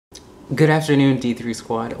Good afternoon, D3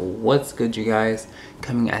 Squad. What's good, you guys?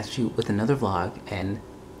 Coming at you with another vlog, and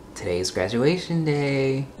today's graduation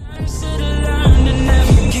day.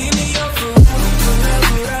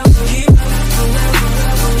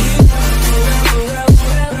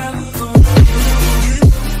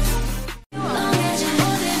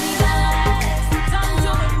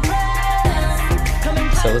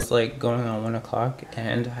 So it's like going on 1 o'clock,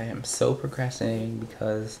 and I am so procrastinating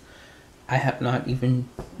because I have not even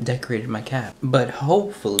decorated my cap. But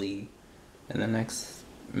hopefully in the next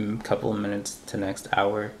couple of minutes to next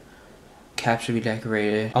hour, cap should be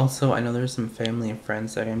decorated. Also, I know there's some family and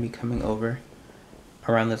friends that are gonna be coming over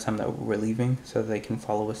around the time that we're leaving so that they can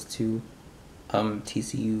follow us to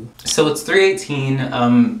TCU. So it's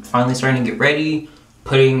 3:18, finally starting to get ready,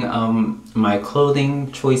 putting my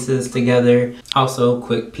clothing choices together. Also,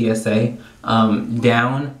 quick PSA,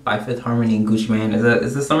 Down by Fifth Harmony and Gucci Mane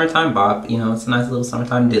is a summertime bop. You know, it's a nice little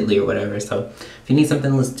summertime diddly or whatever. So if you need something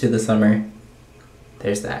to listen to this summer,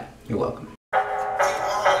 there's that. You're welcome.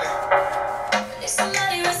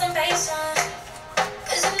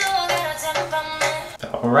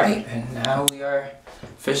 Alright, and now we are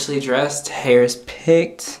officially dressed, hair is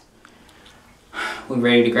picked. We're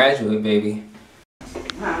ready to graduate, baby.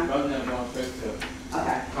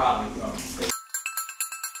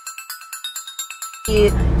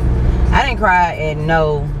 I didn't cry at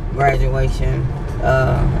no graduation.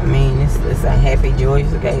 I mean, it's a happy,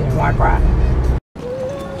 joyous occasion. Why cry?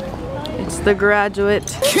 It's the graduate.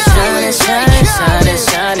 Shining, shining, shining,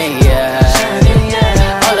 shining,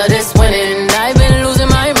 yeah. All of this winning, I've been losing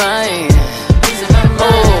my mind.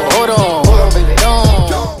 Oh, hold on, baby, don't.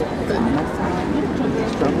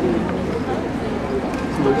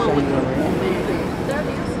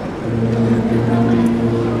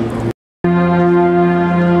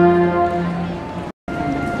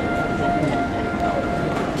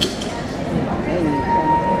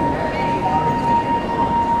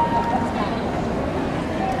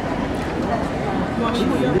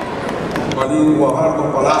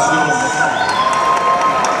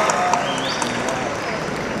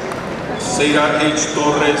 Sarah H.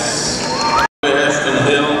 Torres, Ashton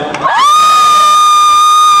Hill.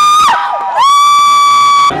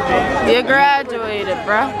 You graduated,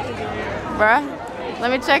 bruh. Let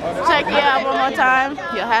me check you out one more time.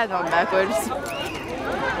 Your hat's on backwards.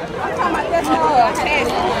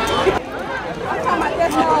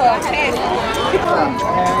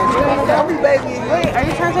 Wait, are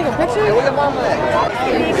you trying to take a picture?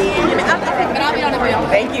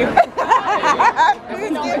 Thank you.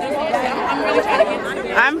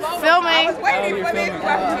 I'm filming.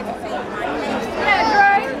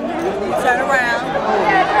 Turn around.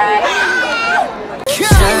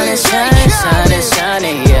 Shining, shining, shining,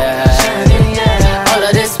 shining, yeah. All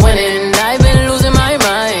of this winning, I've been losing my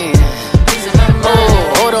mind. Oh,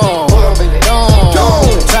 hold on, baby, don't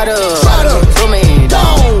try to do me.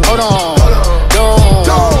 Don't, hold on,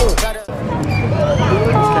 don't try to.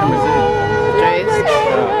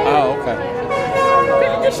 Oh, okay.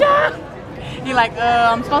 You like,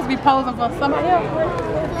 I'm supposed to be posing for somebody else.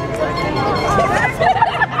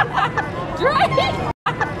 Drake!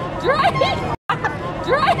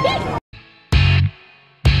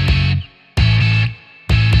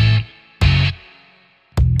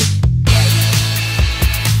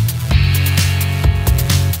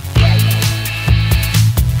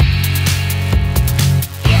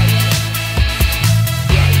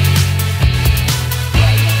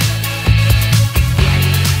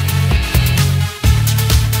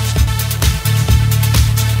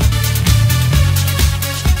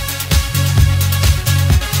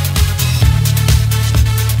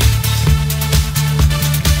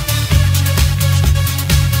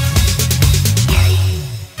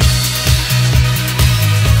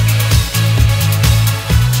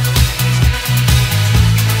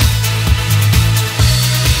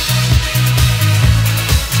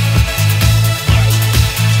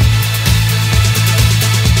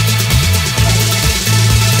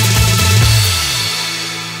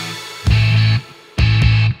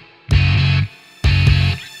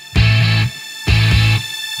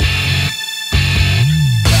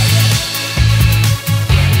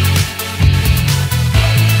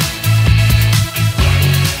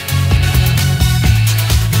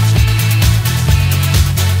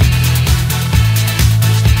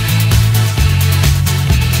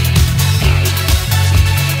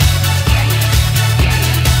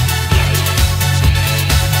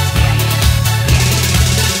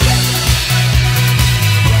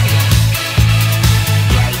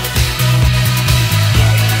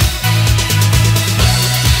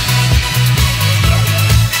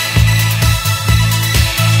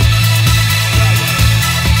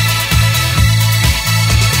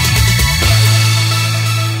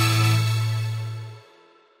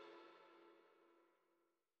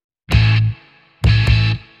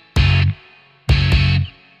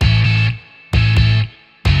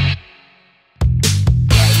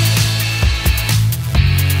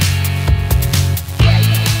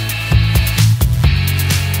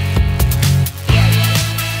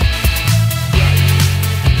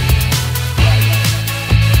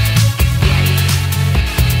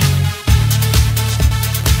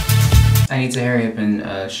 need to hurry up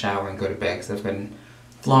and shower and go to bed because I've been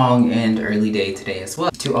long and early day today as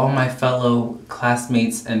well. To all my fellow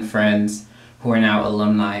classmates and friends who are now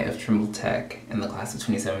alumni of Trimble Tech in the class of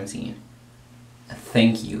 2017,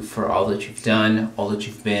 thank you for all that you've done, all that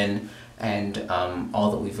you've been, and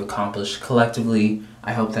all that we've accomplished collectively.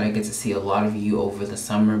 I hope that I get to see a lot of you over the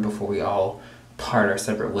summer before we all part our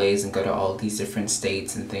separate ways and go to all these different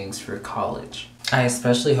states and things for college. I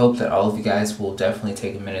especially hope that all of you guys will definitely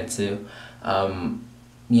take a minute to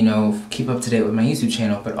you know, keep up to date with my YouTube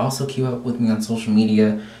channel, but also keep up with me on social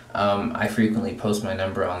media. I frequently post my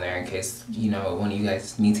number on there in case, you know, one of you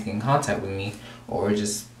guys need to get in contact with me or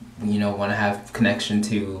just, you know, want to have connection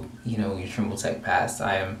to, you know, your Trimble Tech past.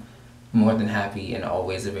 I am more than happy and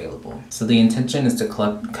always available. So the intention is to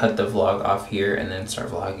cut the vlog off here and then start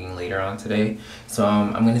vlogging later on today. So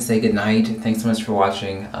I'm going to say good night. Thanks so much for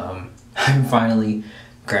watching. I'm finally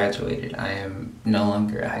graduated. I am no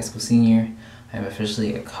longer a high school senior. I am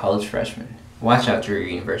officially a college freshman. Watch out, Drew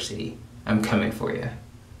University. I'm coming for you.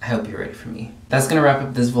 I hope you're ready for me. That's gonna wrap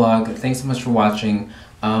up this vlog. Thanks so much for watching.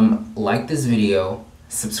 Like this video,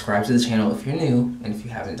 subscribe to the channel if you're new, and if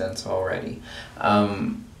you haven't done so already.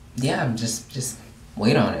 Yeah, just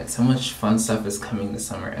wait on it. So much fun stuff is coming this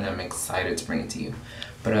summer, and I'm excited to bring it to you.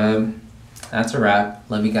 But that's a wrap.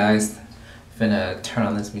 Love you guys. I'm gonna turn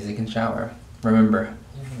on this music and shower. Remember,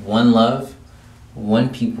 one love, one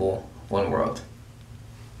people, one world.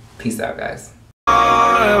 Peace out, guys.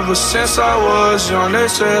 Ever since I was young, they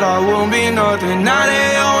said I won't be nothing. Now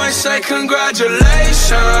they always say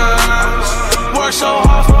congratulations. Worked so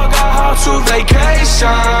hard, forgot how to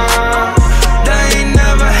vacation. They ain't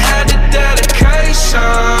never had the dedication.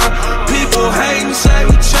 People hate and say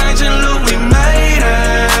we changing, look, we made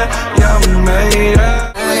it. Yeah, we made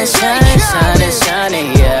it. Shining, shining, shining,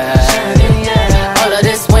 yeah. All of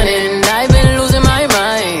this winning, I've been losing my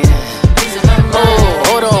mind. Oh,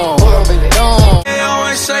 hold on, don't. They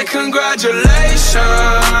always say congratulations.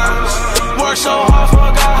 Worked so hard,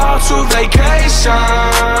 forgot how to vacation.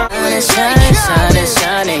 Shining, shining, shining,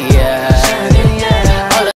 shining,